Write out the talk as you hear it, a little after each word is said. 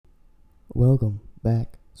Welcome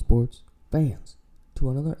back, sports fans, to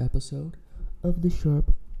another episode of the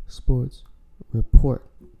Sharp Sports Report.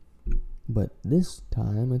 But this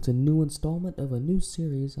time, it's a new installment of a new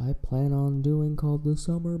series I plan on doing called the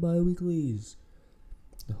Summer Bi-Weeklies.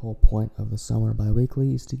 The whole point of the Summer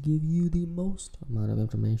Bi-Weekly is to give you the most amount of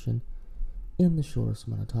information in the shortest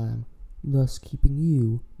amount of time, thus keeping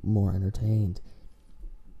you more entertained.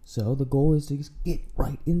 So the goal is to just get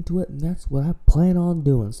right into it, and that's what I plan on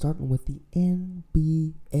doing, starting with the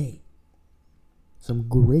NBA. Some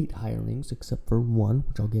great hirings, except for one,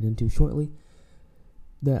 which I'll get into shortly,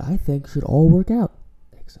 that I think should all work out,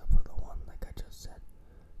 except for the one, like I just said.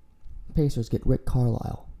 Pacers get Rick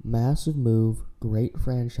Carlisle. Massive move, great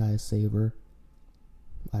franchise saver.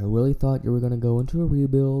 I really thought you were going to go into a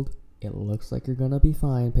rebuild. It looks like you're going to be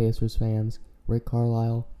fine, Pacers fans. Rick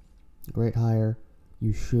Carlisle, great hire.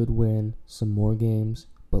 You should win some more games,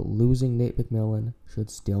 but losing Nate McMillan should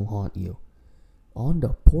still haunt you. On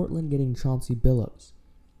to Portland getting Chauncey Billups.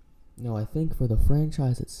 Now, I think for the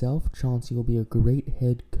franchise itself, Chauncey will be a great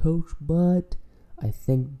head coach, but I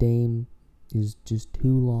think Dame is just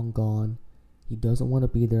too long gone. He doesn't want to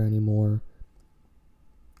be there anymore.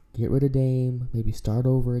 Get rid of Dame, maybe start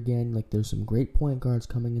over again. Like, there's some great point guards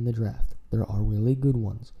coming in the draft. There are really good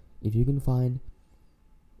ones. If you can find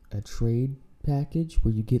a trade package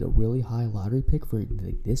where you get a really high lottery pick for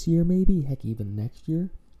this year, maybe, heck, even next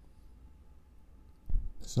year,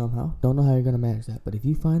 somehow, don't know how you're going to manage that, but if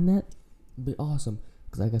you find that, it'd be awesome,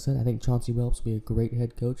 because like I said, I think Chauncey Billups will be a great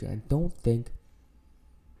head coach, and I don't think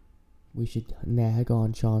we should nag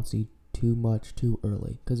on Chauncey too much too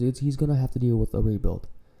early, because he's going to have to deal with a rebuild.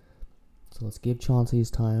 So let's give Chauncey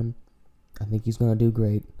his time. I think he's going to do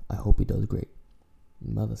great. I hope he does great.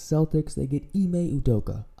 Now the Celtics, they get Ime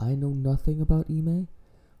Udoka. I know nothing about Ime.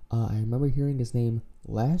 I remember hearing his name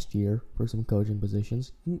last year for some coaching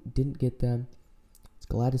positions. Didn't get them. It's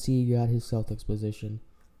glad to see he got his Celtics position.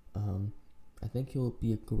 I think he'll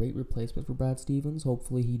be a great replacement for Brad Stevens.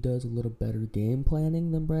 Hopefully he does a little better game planning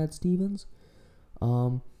than Brad Stevens.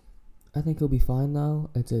 I think he'll be fine though.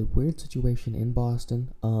 It's a weird situation in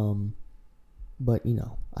Boston. But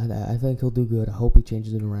I think he'll do good. I hope he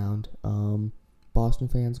changes it around. Boston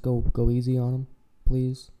fans, go easy on him,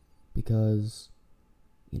 please, because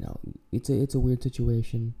it's a weird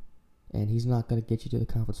situation, and he's not gonna get you to the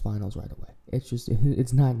conference finals right away.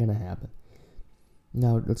 It's not gonna happen.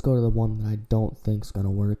 Now let's go to the one that I don't think's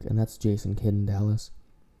gonna work, and that's Jason Kidd in Dallas.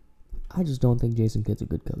 I just don't think Jason Kidd's a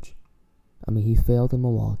good coach. I mean, he failed in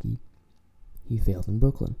Milwaukee, he failed in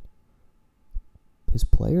Brooklyn. His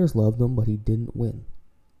players loved him, but he didn't win.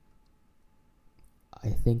 I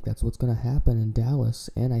think that's what's going to happen in Dallas,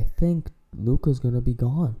 and I think Luka's going to be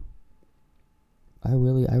gone. I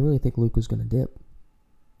really think Luka's going to dip.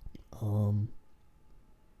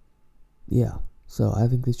 Yeah, so I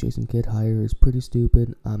think this Jason Kidd hire is pretty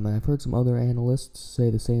stupid. I've heard some other analysts say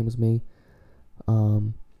the same as me,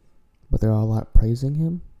 but there are a lot praising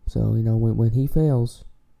him. So, when he fails,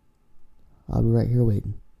 I'll be right here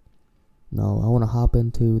waiting. Now, I want to hop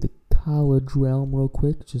into the college realm real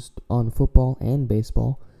quick, just on football and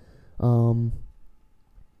baseball. College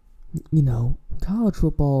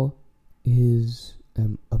football is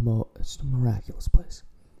just a miraculous place.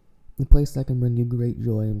 A place that can bring you great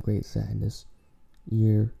joy and great sadness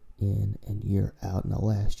year in and year out. Now,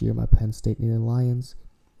 last year, my Penn State Nittany Lions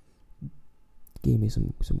gave me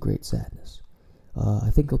some great sadness. I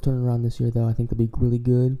think they'll turn around this year, though. I think they'll be really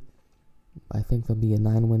good. I think they'll be a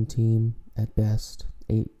 9-win team at best,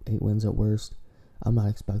 8 wins at worst. I'm not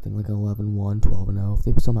expecting like 11-1, 12-0. If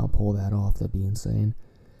they somehow pull that off, that'd be insane.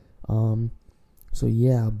 So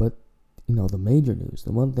yeah, but the major news,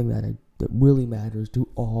 the one thing that really matters to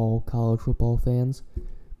all college football fans,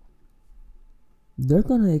 they're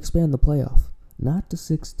gonna expand the playoff, not to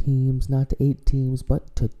 6 teams, not to 8 teams,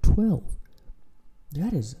 but to 12.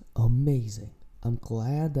 That is amazing. I'm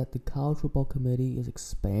glad that the college football committee is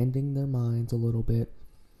expanding their minds a little bit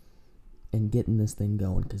and getting this thing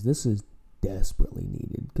going, because this is desperately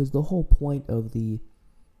needed. Because the whole point of the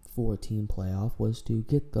 4-team playoff was to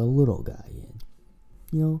get the little guy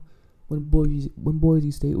in. When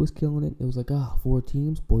Boise State was killing it, it was like, 4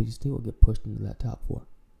 teams, Boise State will get pushed into that top 4.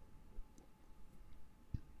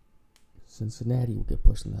 Cincinnati will get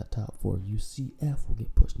pushed into that top 4. UCF will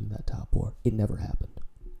get pushed into that top 4. It never happened.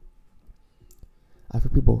 I've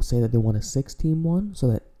heard people say that they want a 6-team one, so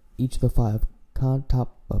that each of the 5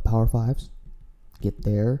 top Power 5s get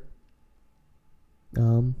their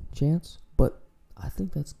chance. But I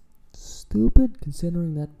think that's stupid,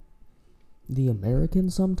 considering that the American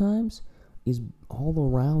sometimes is all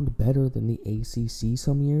around better than the ACC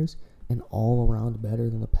some years, and all around better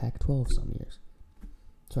than the Pac-12 some years.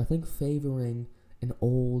 So I think favoring an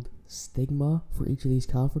old stigma for each of these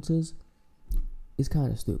conferences is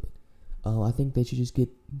kind of stupid. I think they should just get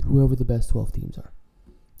whoever the best 12 teams are.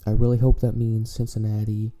 I really hope that means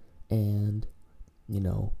Cincinnati and,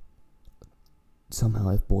 somehow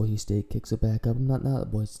if Boise State kicks it back up. Not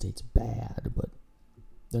that Boise State's bad, but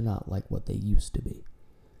they're not like what they used to be.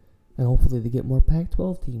 And hopefully they get more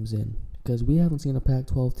Pac-12 teams in, because we haven't seen a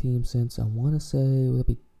Pac-12 team since, I want to say, would it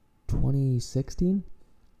be 2016?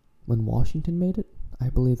 When Washington made it? I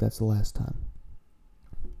believe that's the last time.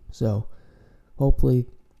 So, hopefully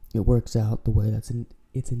it works out the way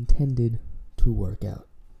it's intended to work out.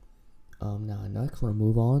 Now, next, we're going to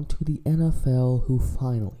move on to the NFL, who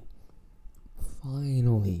finally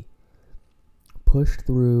pushed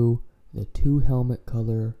through the 2-helmet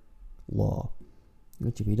color law.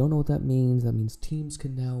 Which, if you don't know what that means teams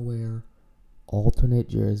can now wear alternate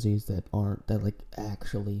jerseys that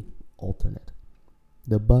actually alternate.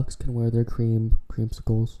 The Bucks can wear their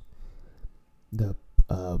creamsicles. The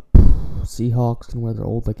Seahawks can wear their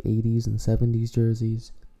old 80s and 70s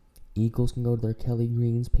jerseys. Eagles can go to their Kelly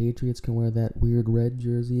Greens. Patriots can wear that weird red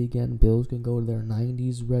jersey again. Bills can go to their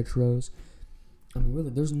 90s retros. I mean, really,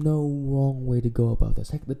 there's no wrong way to go about this.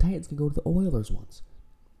 Heck, the Titans can go to the Oilers ones.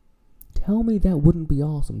 Tell me that wouldn't be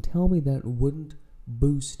awesome. Tell me that wouldn't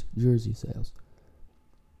boost jersey sales.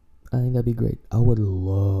 I think that'd be great. I would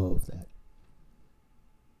love that.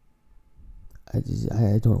 I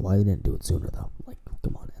don't know why they didn't do it sooner, though.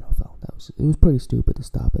 Come on, NFL. It was pretty stupid to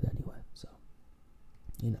stop it anyway. So,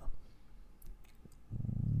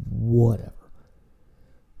 whatever.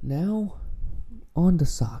 Now, on to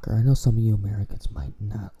soccer. I know some of you Americans might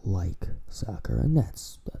not like soccer, and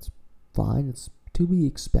that's fine. It's to be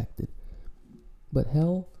expected. But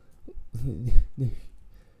hell, the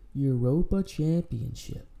Europa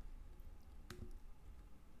Championship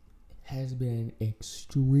has been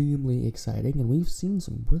extremely exciting, and we've seen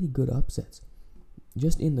some really good upsets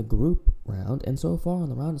just in the group round, and so far in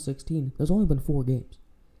the round of 16, there's only been 4 games.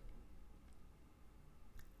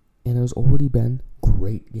 And there's already been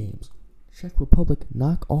great games. Czech Republic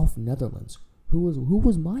knock off Netherlands, who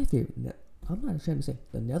was my favorite. I'm not ashamed to say,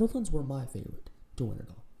 the Netherlands were my favorite to win it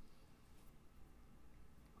all.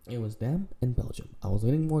 It was them and Belgium. I was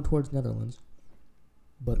leaning more towards Netherlands,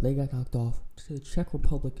 but they got knocked off to the Czech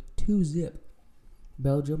Republic 2-0.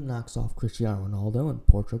 Belgium knocks off Cristiano Ronaldo, and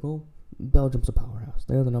Portugal. Belgium's a powerhouse.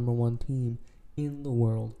 They're the number 1 team in the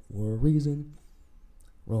world for a reason.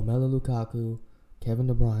 Romelu Lukaku, Kevin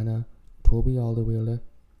De Bruyne, Toby Alderweireld,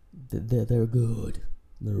 they're good.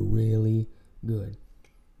 They're really good.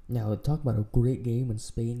 Now, talk about a great game in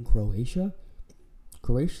Spain-Croatia.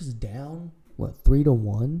 Croatia's down,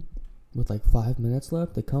 3-1 with 5 minutes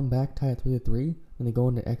left. They come back, tie it 3-3, and they go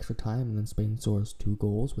into extra time, and then Spain scores 2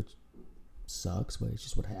 goals, which sucks, but it's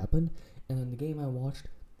just what happened. And then the game I watched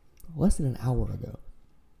less than an hour ago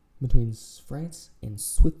between France and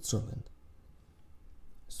Switzerland.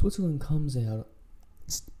 Switzerland comes in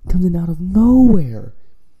out of nowhere,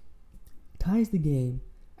 ties the game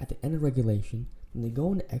at the end of regulation, and they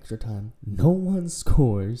go into extra time. No one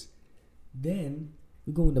scores. Then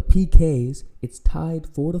we go into PKs. It's tied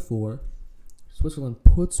 4-4. Switzerland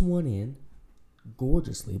puts one in,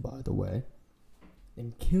 gorgeously, by the way.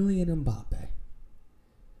 And Kylian Mbappe,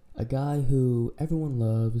 a guy who everyone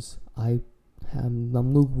loves, I'm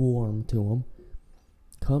lukewarm to him,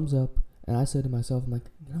 comes up, and I said to myself, I'm like,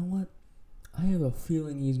 you know what? I have a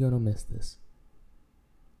feeling he's going to miss this.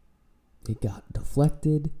 It got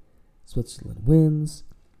deflected. Switzerland wins.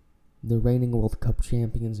 The reigning World Cup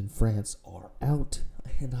champions in France are out,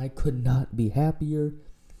 and I could not be happier.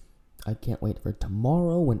 I can't wait for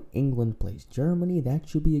tomorrow when England plays Germany. That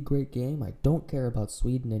should be a great game. I don't care about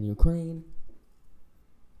Sweden and Ukraine.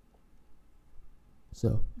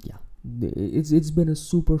 So, yeah. It's been a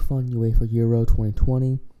super fun UEFA Euro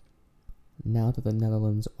 2020. Now that the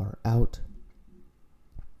Netherlands are out,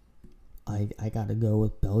 I gotta go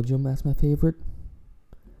with Belgium as my favorite.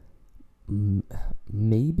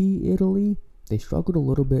 Maybe Italy. They struggled a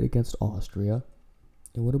little bit against Austria.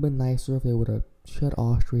 It would have been nicer if they would have shut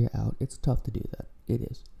Austria out. It's tough to do that. It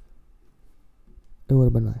is. It would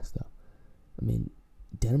have been nice, though. I mean,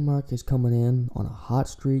 Denmark is coming in on a hot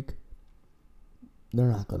streak. They're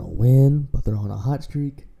not going to win, but they're on a hot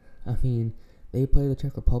streak. I mean, they play the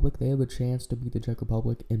Czech Republic. They have a chance to beat the Czech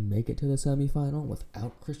Republic and make it to the semifinal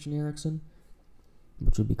without Christian Eriksen,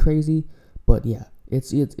 which would be crazy. But yeah,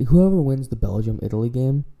 it's whoever wins the Belgium-Italy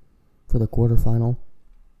game for the quarterfinal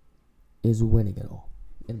is winning it all,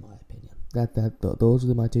 in my opinion. Those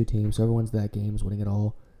are my 2 teams. Whoever wins that game is winning it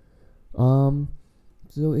all.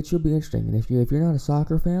 So it should be interesting. And if you're not a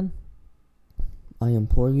soccer fan, I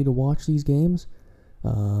implore you to watch these games.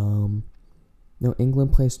 England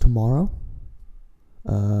plays tomorrow,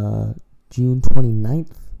 June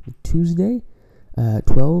 29th, Tuesday, at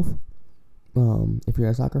 12. If you're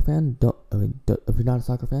a soccer fan, if you're not a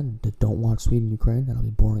soccer fan, don't watch Sweden Ukraine. That'll be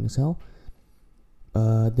boring as hell.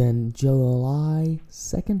 Then July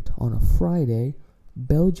 2nd on a Friday,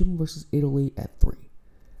 Belgium versus Italy at 3.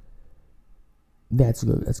 That's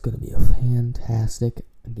good. That's going to be a fantastic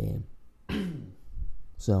game.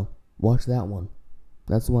 So watch that one.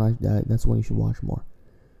 That's the one. That's the one you should watch more.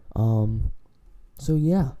 So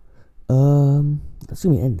yeah. That's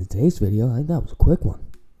gonna be the end of today's video. I think that was a quick one.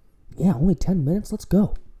 Yeah, only 10 minutes. Let's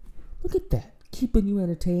go. Look at that. Keeping you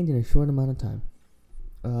entertained in a short amount of time.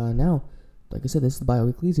 Now, like I said, this is the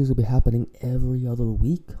bi-weeklies. These will be happening every other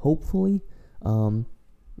week, hopefully.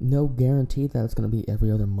 No guarantee that it's going to be every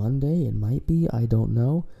other Monday. It might be. I don't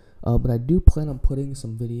know. But I do plan on putting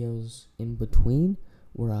some videos in between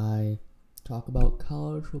where I talk about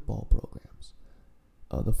college football programs.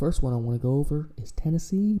 The first one I want to go over is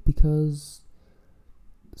Tennessee because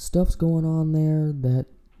stuff's going on there that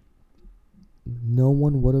no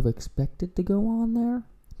one would have expected to go on there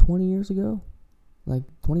 20 years ago. Like,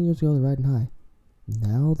 20 years ago, they're riding high.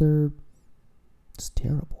 Now it's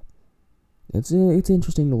terrible. It's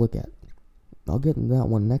interesting to look at. I'll get into that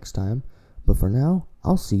one next time. But for now,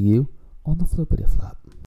 I'll see you on the flippity flop.